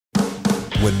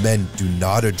when men do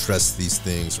not address these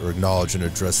things or acknowledge and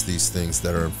address these things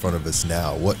that are in front of us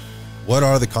now? What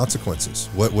are the consequences?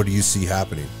 What do you see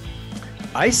happening?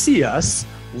 I see us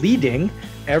leading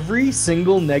every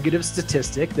single negative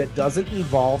statistic that doesn't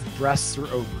involve breasts or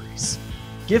ovaries.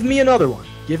 Give me another one.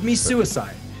 Give me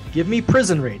suicide. Give me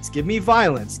prison rates. Give me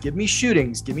violence. Give me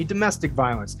shootings. Give me domestic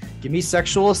violence. Give me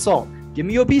sexual assault. Give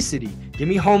me obesity. Give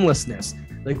me homelessness.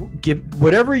 Like, give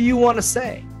whatever you want to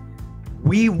say.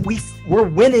 We're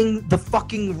winning the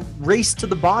fucking race to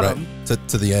the bottom. Right.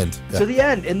 To the end. Yeah. To the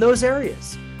end in those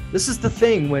areas. This is the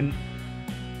thing, when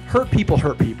hurt people,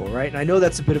 right? And I know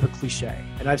that's a bit of a cliche,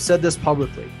 and I've said this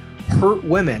publicly. Hurt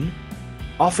women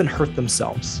often hurt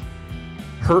themselves.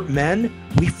 Hurt men,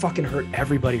 we fucking hurt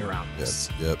everybody around us.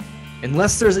 Yep.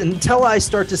 Until I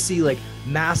start to see like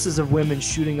masses of women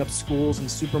shooting up schools and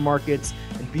supermarkets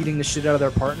and beating the shit out of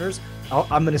their partners,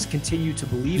 I'm going to continue to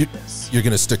believe this. You're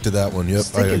going to stick to that one. Yep,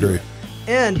 I agree.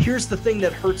 And here's the thing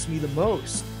that hurts me the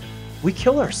most. We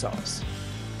kill ourselves.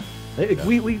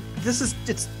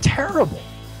 It's terrible.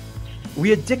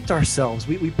 We addict ourselves.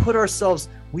 We put ourselves,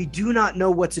 we do not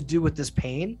know what to do with this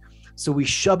pain. So we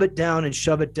shove it down and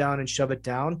shove it down and shove it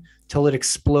down till it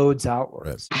explodes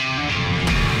outwards. Right.